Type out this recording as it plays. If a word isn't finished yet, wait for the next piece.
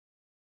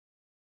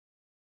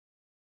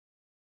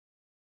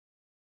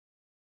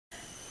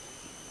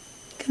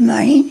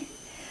morning.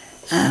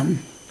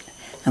 I'm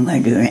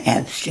going to do an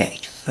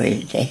abstract for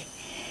you today.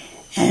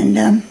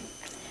 And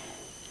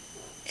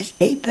it's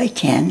 8 by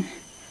 10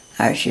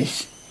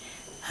 arches,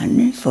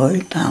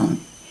 140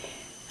 pound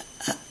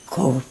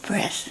cold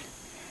press.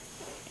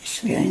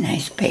 It's really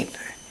nice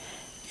paper.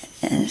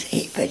 And it's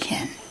 8 by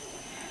 10.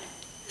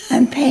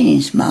 I'm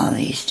painting small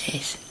these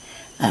days.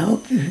 I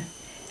hope you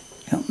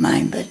don't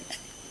mind, but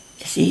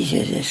it's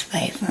easier this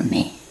way for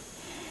me.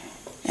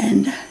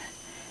 And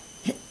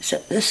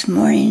so this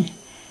morning,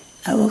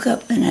 I woke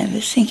up and I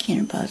was thinking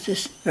about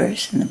this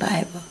verse in the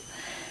Bible.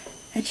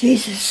 That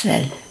Jesus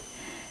said,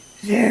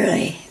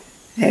 "Verily,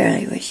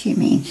 verily," which he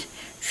means,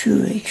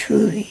 "truly,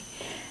 truly,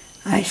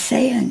 I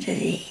say unto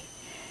thee,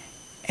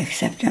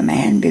 except a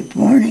man be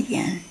born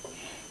again,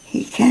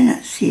 he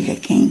cannot see the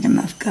kingdom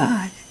of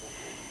God."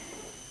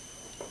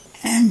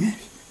 And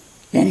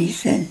then he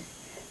said,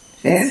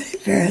 "Verily,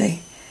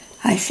 verily,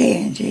 I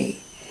say unto thee,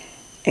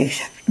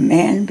 except a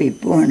man be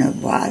born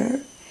of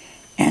water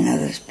and of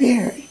the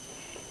Spirit,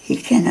 he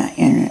cannot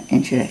enter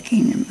into the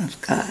kingdom of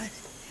God.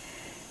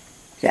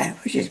 That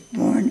which is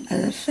born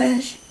of the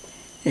flesh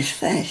is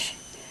flesh,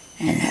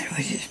 and that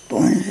which is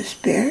born of the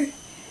Spirit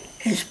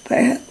is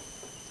spirit.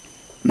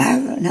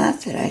 Marvel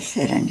not that I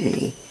said unto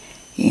thee,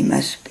 ye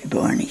must be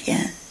born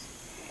again."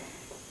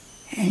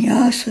 And he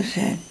also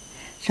said,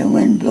 "The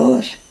wind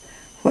bloweth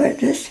where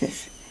it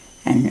listeth,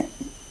 and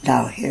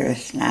thou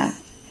hearest not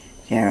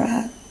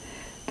thereof,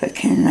 but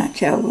cannot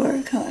tell where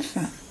it comes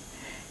from,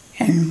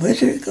 and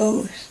whither it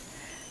goes.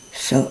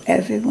 So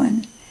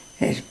everyone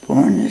that is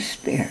born of the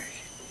Spirit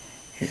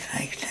is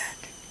like that."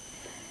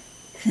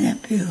 Isn't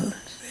that beautiful?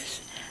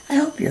 I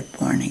hope you're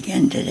born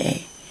again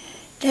today.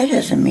 That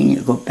doesn't mean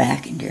you go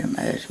back into your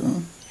mother's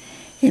womb.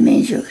 It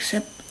means you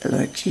accept the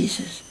Lord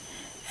Jesus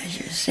as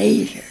your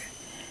Savior.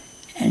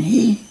 And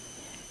He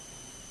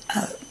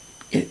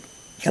it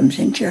comes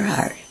into your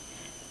heart.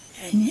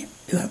 And you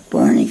are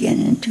born again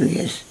into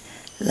His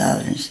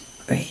love and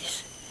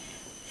grace.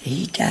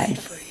 He died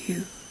for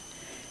you.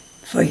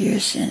 For your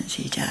sins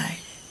He died.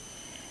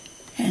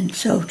 And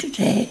so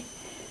today,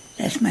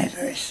 that's my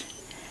verse.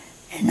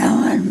 And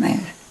now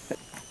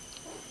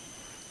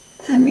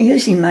I'm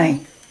using my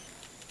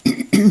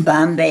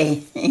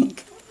Bombay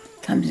ink.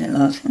 Comes in a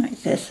little thing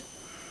like this.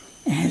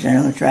 It has a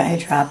little dry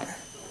dropper.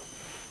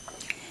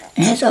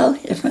 It has all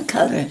different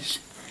colors.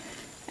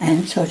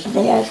 And so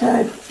today I thought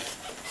I'd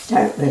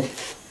start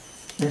with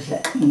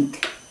the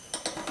ink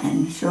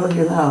and show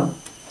you how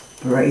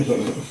bright it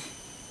is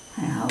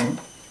and how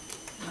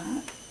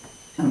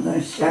I'm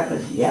going to start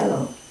with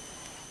yellow.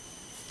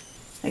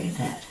 Look at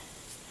that.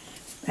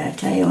 But I'll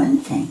tell you one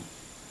thing.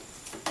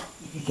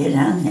 If you get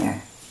on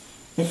there,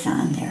 it's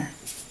on there.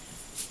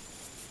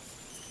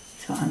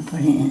 So I'm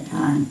putting it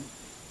on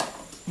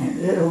and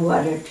a little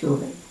water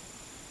to it.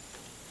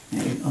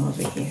 Let me go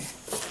over here.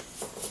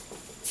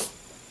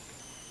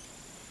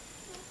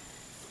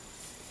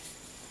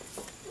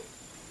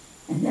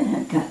 And then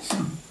I've got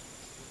some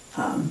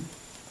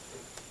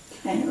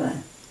kind of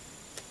a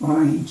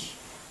orange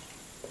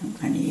I'm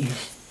going to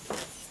use.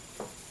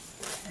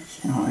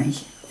 It's an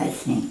orange, I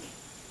think.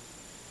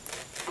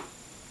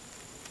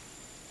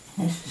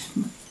 This is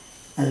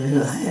a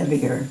little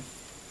heavier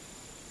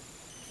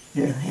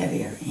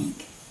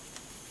ink.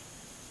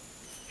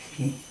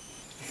 See,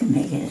 you can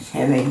make it as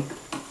heavy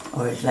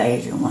or as light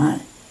as you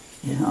want,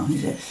 as long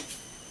as it's,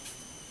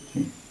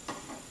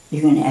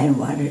 you can add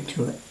water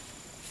to it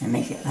and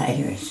make it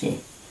lighter, see.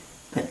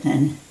 But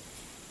then,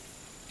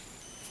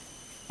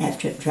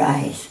 after it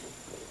dries,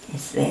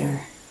 it's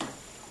there.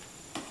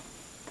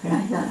 But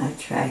I thought I'd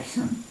try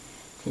some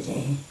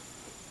today.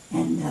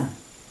 And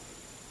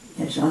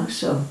there's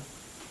also,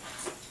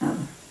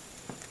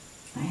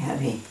 I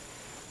have a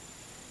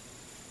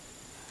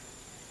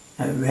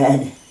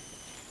red,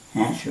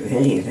 and that's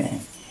really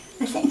red.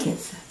 I think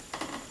it's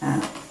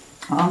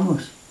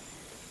almost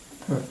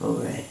purple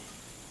red.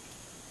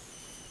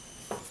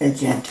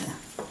 Magenta.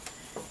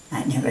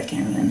 I never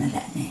can remember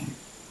that name.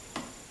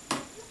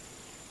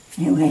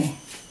 Anyway,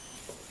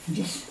 I'm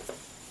just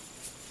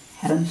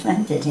having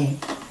fun today.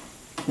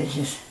 It's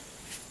just,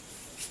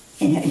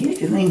 you're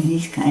doing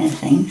these kind of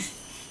things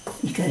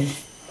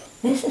because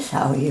this is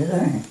how you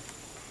learn.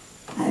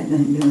 I've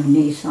been doing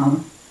these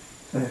songs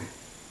for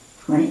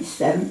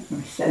 27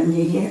 or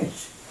 70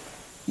 years.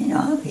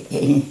 I'll be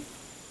 80,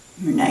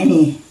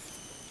 90,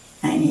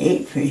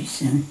 98 pretty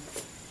soon.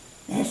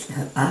 That's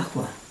the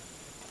aqua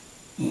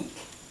ink.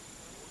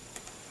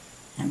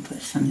 And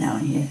put some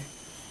down here.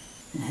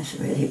 And that's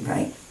really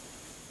bright.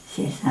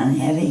 See, it's not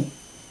heavy.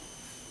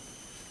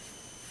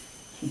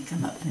 You can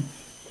come up and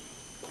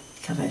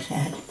cover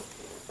that.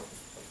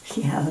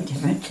 See how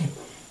different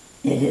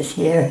it is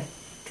here,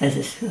 because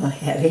it's real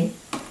heavy.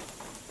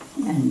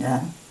 And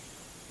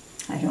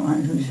I don't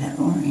want to lose that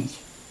orange.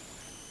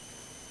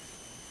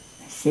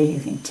 See, you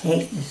can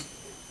take this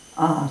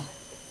off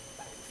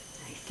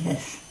like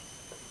this.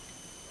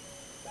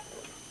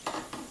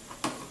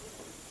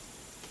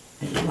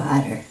 With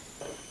water,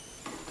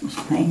 just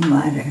plain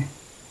water,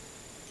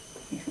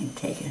 you can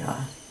take it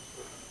off.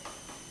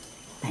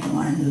 I don't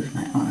want to lose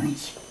my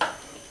orange.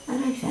 I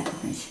like that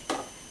orange.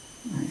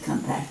 I'm going to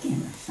come back in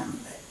with some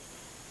of it.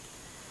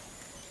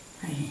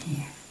 Right in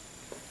here.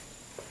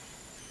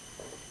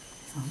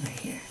 Over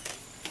here.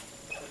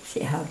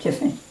 See how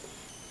different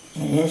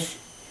it is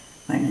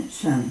when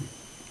it's,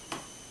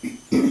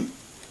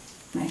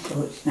 my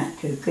coat's not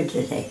too good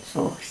today,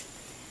 folks.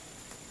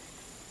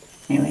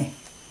 Anyway,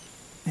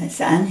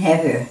 it's on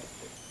heavier.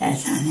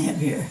 That's on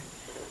heavier.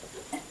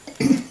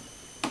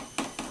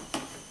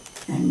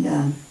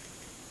 And,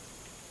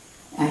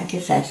 I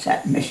guess that's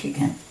that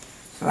Michigan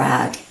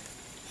frog,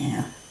 you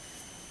know.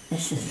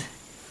 This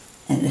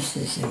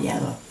is the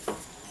yellow.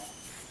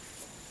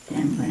 And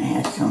I'm going to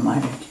add some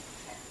water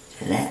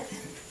to that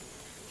and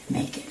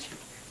make it.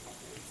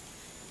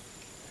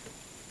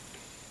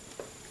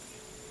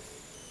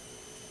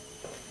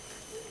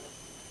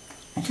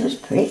 And those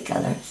pretty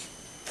colors.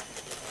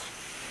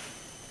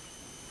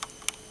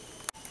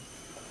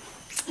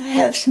 I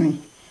have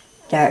some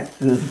dark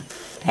blue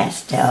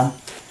pastel,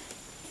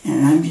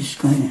 and I'm just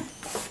going to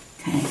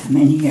kind of come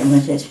in here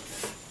with it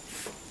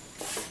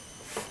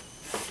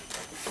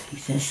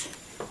like this.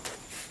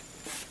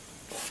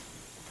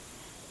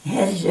 It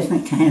has a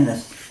different kind of a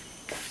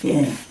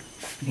feeling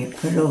if you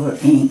put over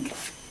ink.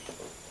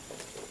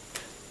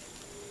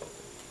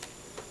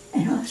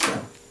 And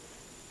also,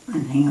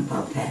 one thing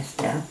about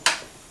pastel,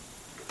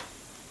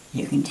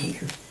 you can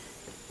take a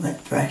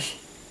wet brush,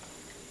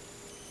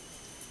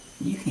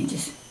 and you can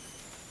just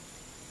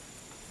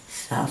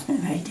soften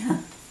it right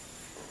down.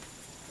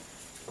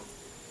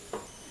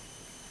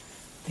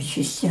 But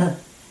you still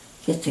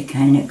get the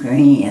kind of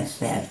grainy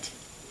effect.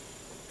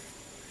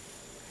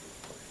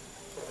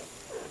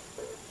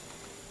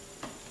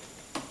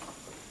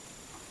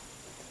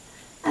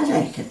 I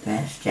like the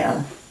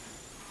pastel.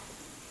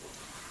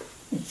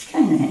 It's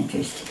kind of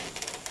interesting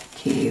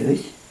to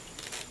use.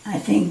 I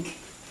think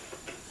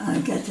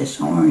I've got this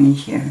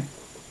orange here,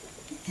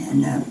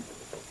 and I'm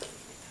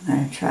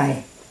going to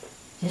try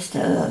just a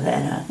little of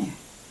that on there.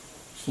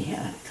 See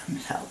how it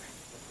comes out.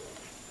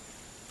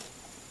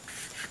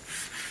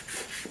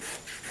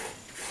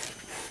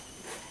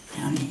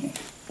 Down here.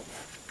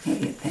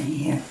 Maybe a penny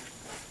here.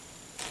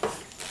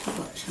 How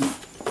about some?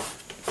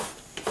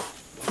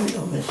 Put it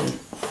over the.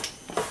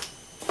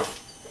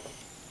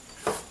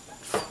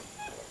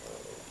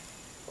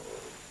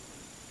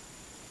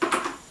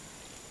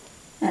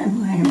 And I'm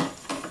going to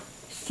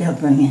still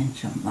bring in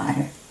some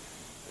water.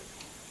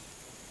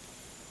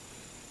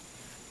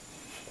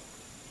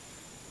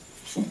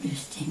 It's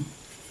interesting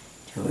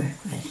to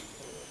work with.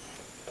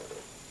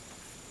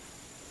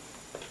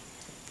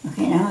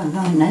 Okay, now I'm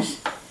going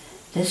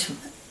this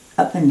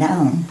up and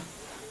down,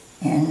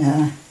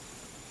 and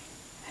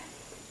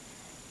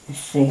let's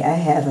see, I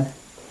have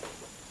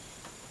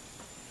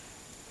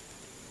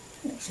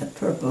it's a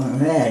purple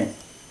and red.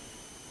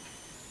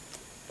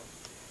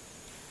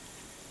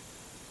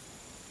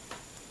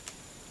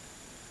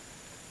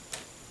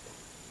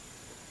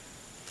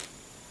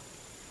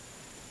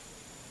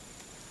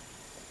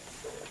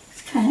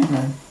 It's kind of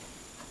a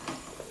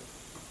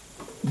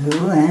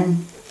blue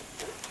and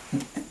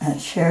a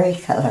cherry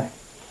color.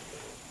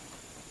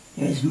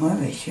 There's more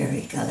of a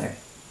cherry color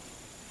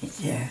right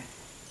there.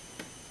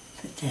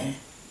 Put that.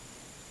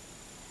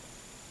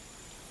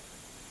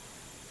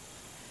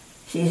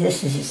 See,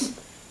 this is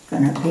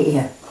going to be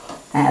an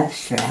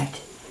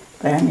abstract,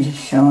 but I'm just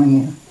showing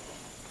you.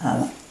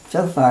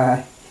 So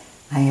far,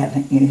 I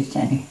haven't used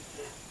any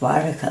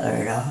watercolor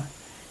at all.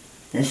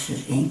 This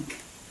is ink.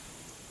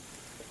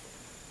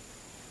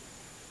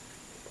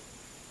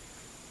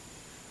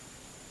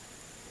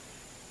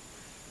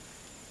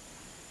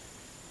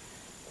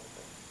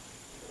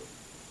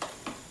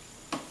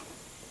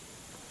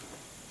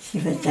 See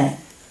what that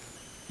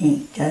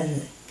ink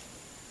does.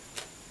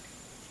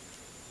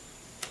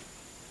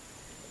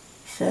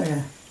 Sort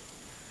of.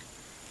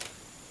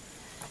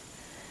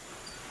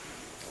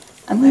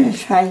 I'm going to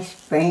try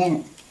spraying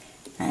it.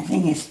 I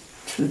think it's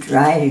too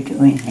dry to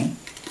do anything.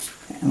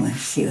 I'm going to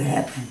see what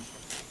happens.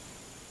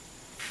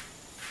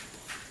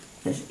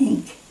 This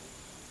ink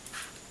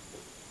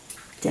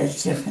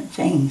does different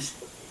things.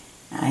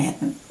 I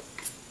haven't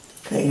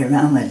played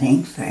around with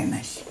ink very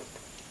much.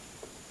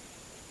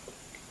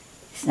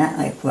 It's not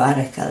like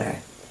watercolor,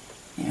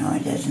 you know,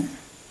 it doesn't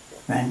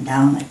run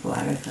down like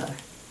watercolor.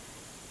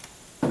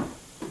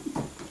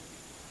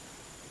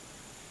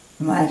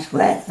 And while it's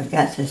wet, I've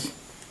got this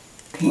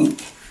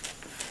pink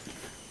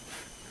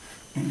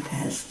and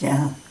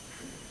pastel.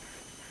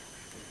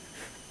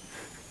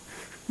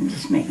 I'm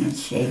just making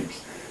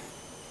shapes.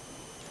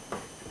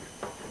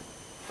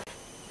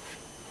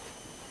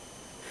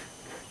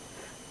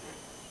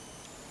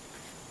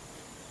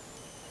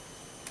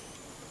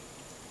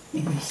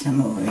 Maybe some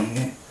over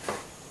here.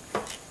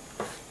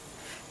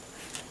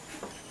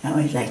 I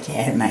always like to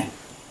add my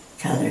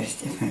colors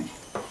different.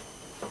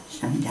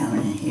 Some down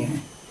in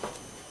here.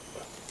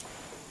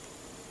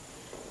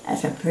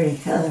 That's a pretty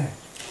color.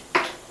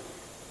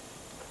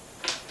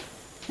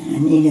 And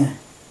Anita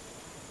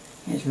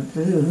has a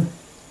blue.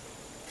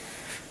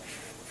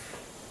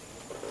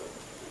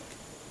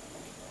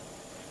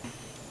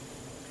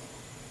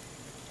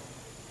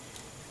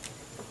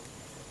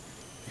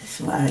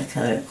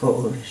 watercolor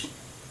gold is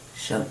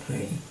so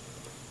pretty.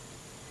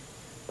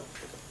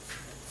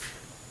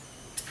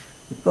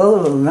 The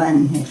gold will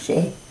run, you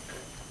see.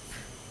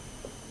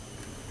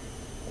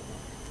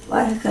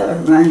 Watercolor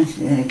runs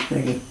really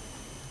pretty,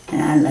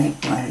 and I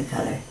like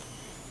watercolor.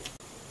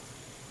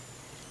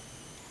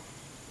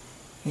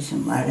 Here's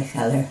some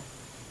watercolor,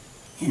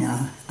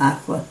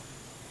 aqua.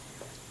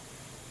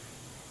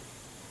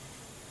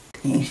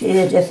 You can see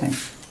the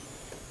difference.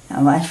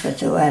 Now watch what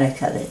the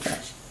watercolor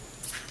does.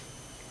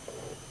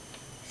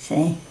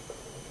 See?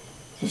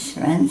 Just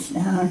runs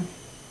down.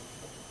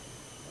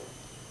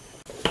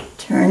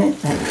 Turn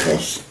it like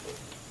this.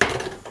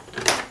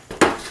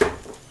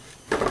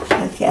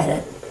 Look at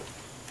it.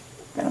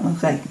 Don't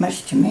look like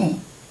much to me.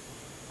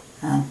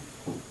 I'm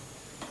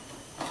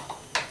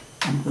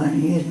going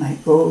to use my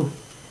gold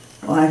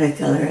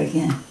watercolor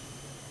again.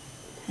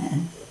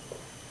 And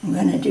I'm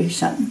going to do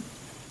something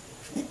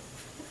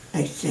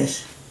like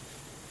this.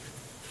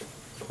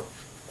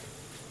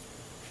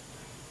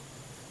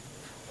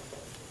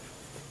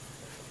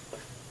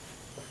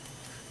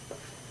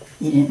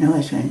 You didn't know I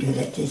was going to do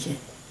that, did you?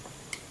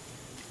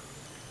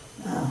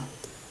 Well,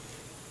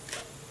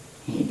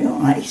 you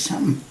don't like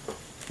something,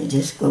 you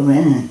just go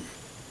in and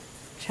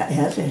try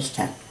other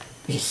stuff.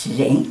 But you see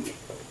the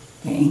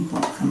ink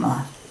won't come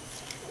off.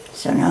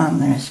 So now I'm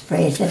going to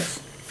spray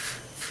this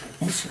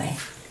way.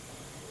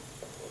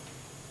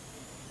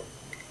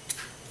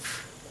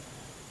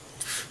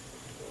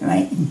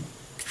 Right in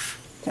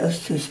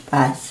those two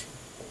spots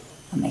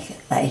will make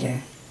it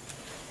lighter.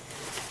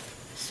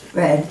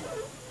 Spread.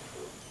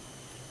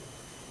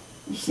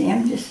 You see,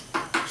 I'm just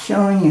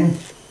showing you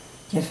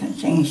different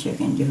things you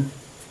can do.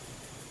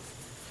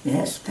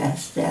 That's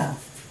pastel.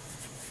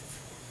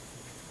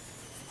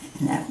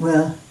 And that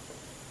will,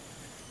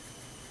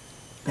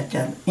 but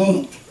the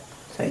ink,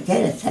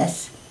 forget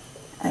it,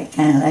 I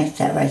kind of like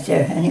that right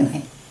there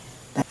anyway.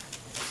 But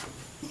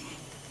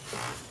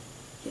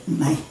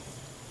getting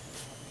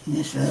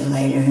this a little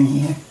lighter in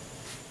here.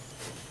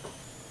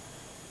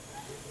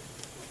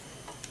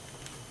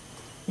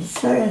 It's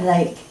sort of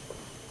like,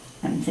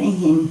 I'm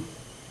thinking,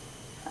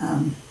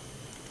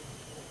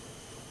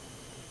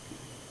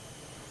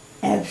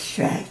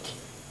 abstract,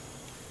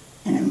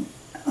 and I'm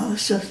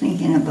also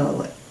thinking about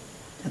what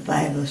the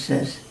Bible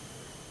says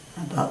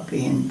about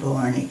being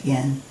born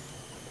again.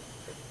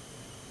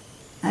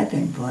 I've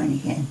been born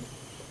again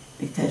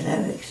because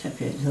I've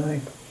accepted the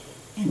Lord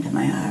into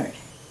my heart.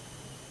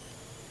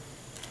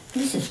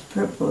 This is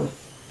purple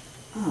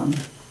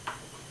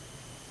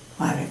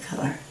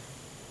watercolor.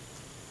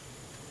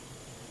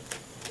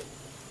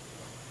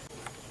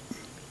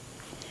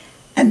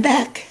 I'm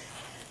back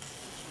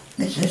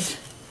with this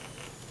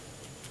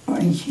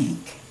orange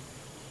ink.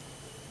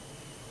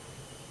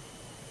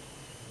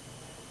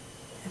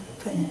 I'm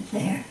putting it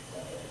there.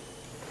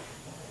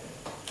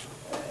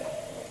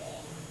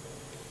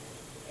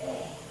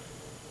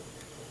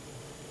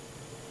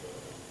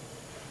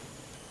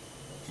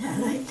 And I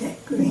like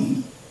that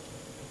green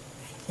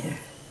right there.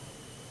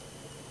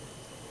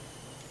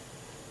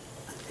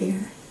 Up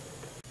here.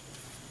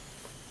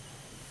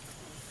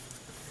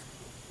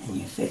 And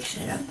you fix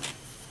it up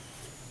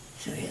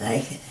so you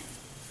like it.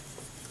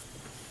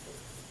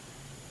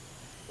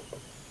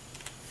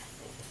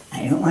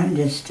 I don't want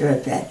to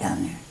disturb that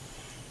down there.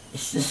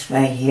 It's this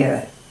right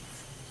here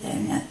that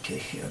I'm not too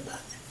sure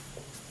about.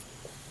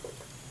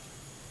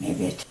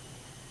 Maybe it's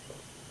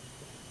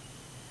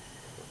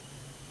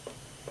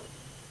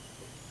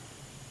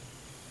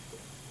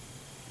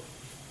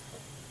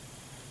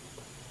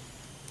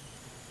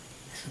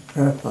a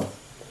purple.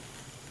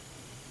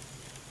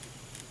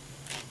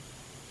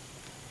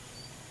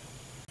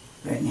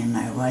 Bring in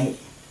my white.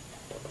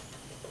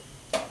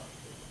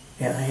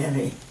 Real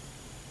heavy.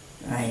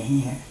 Right in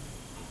here.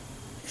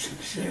 Some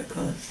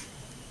circles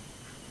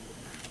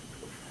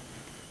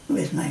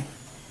with my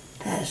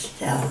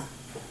pastel.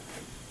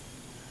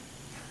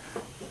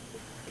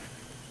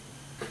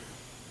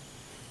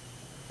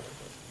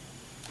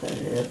 Put a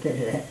little bit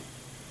of that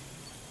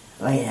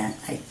white on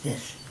like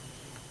this.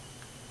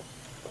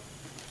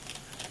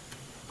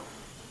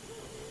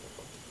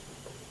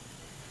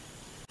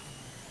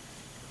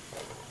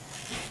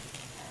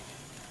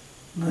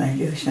 I'm going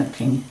to do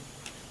something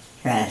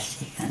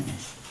drastic on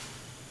this.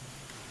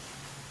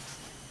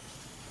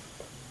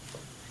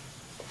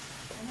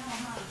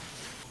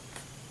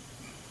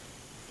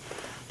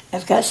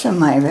 I've got some of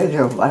my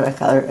regular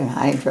watercolor in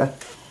Hydra.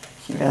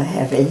 It's real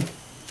heavy.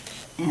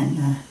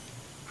 And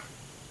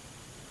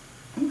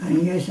I'm going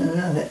to use a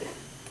little bit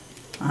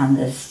on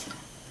this.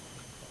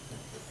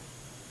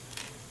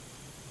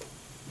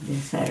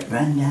 Just let it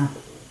run down.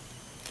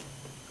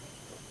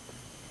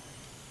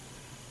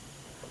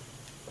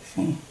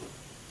 See?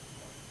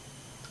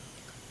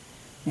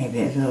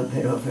 Maybe a little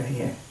bit over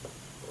here.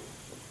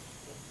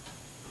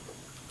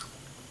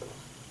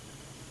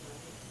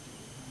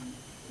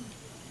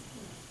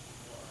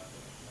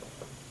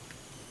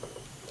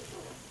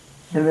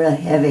 It's real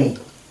heavy,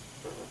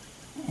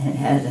 and it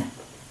has a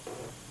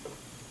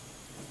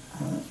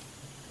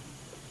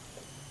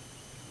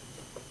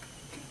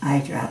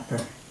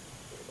eyedropper.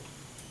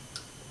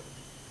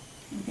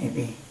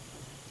 Maybe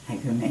I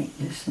could make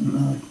this a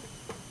little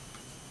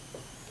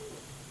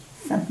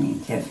something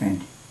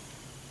different.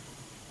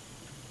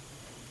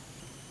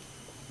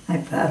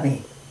 I'd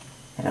probably,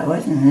 if I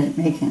wasn't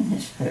making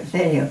this for a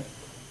video,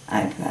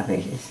 I'd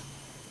probably just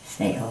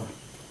say, oh.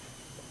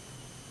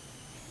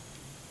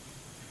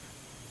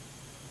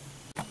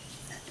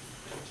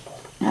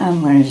 Now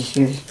I'm going to just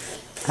use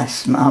a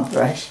small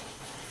brush.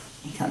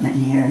 You come in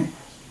here.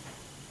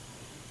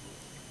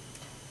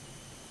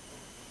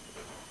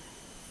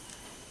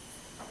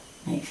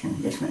 Make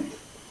some different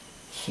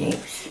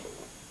shapes.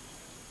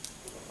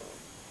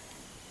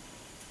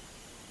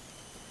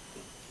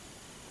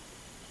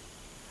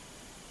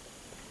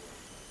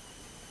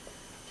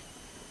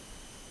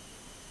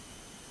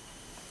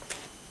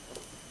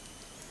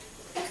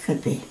 That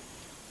could be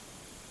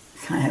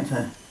kind of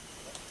a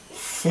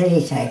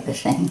city type of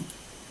thing.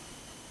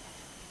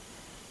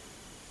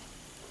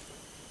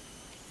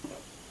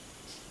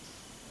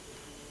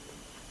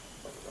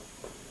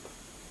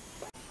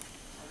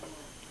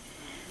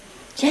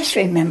 Just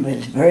remember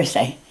the verse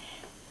I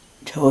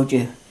told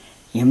you.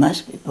 You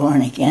must be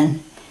born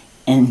again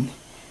and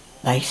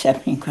by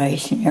accepting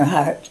Christ in your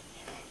heart.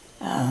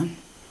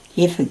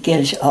 He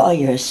forgives all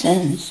your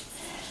sins,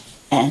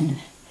 and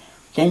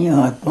then you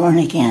are born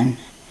again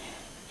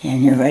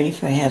and you're ready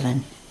for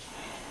heaven.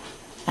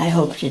 I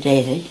hope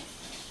today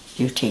that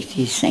you take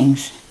these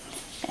things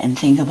and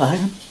think about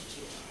them.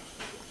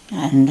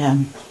 And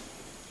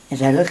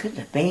as I look at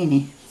the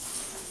painting,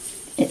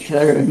 it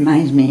sort of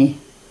reminds me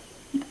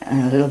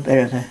a little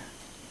bit of a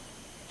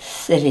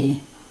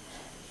city.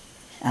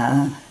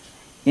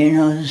 You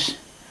know, this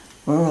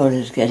world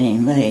is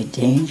getting really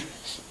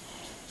dangerous,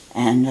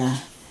 and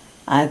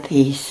I have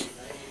peace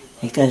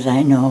because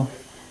I know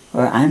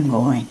where I'm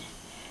going.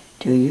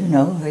 Do you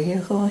know where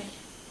you're going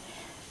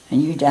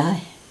when you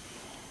die?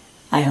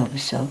 I hope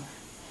so.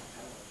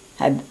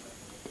 I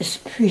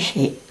just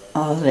appreciate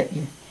all that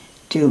you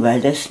do by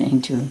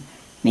listening to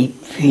me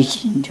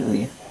preaching to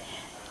you.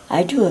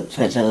 I do it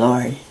for the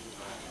Lord,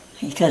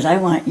 because I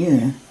want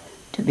you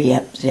to be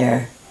up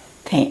there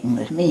painting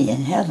with me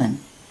in heaven.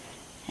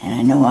 And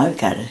I know I've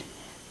got a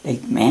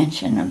big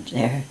mansion up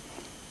there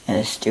at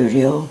a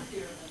studio.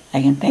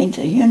 I can paint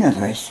the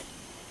universe.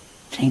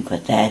 Think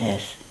what that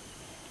is.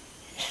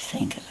 Just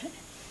think of it.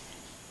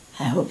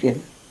 I hope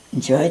you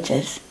enjoyed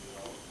this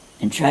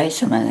and try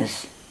some of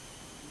this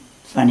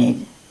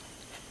funny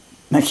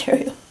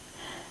material.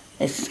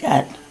 It's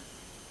got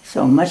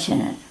so much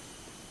in it.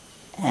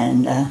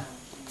 And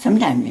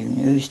sometimes you can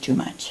use too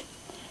much.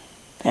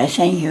 But I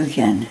thank you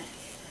again,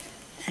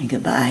 and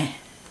goodbye.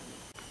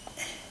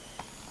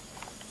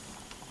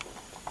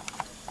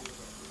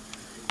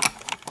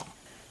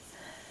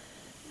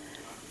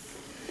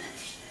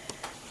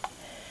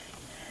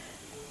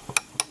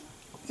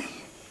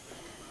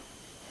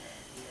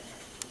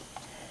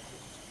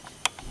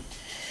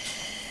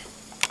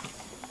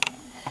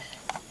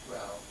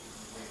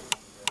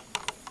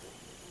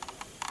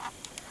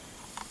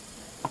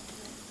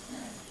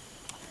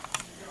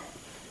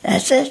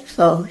 That's it,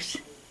 folks.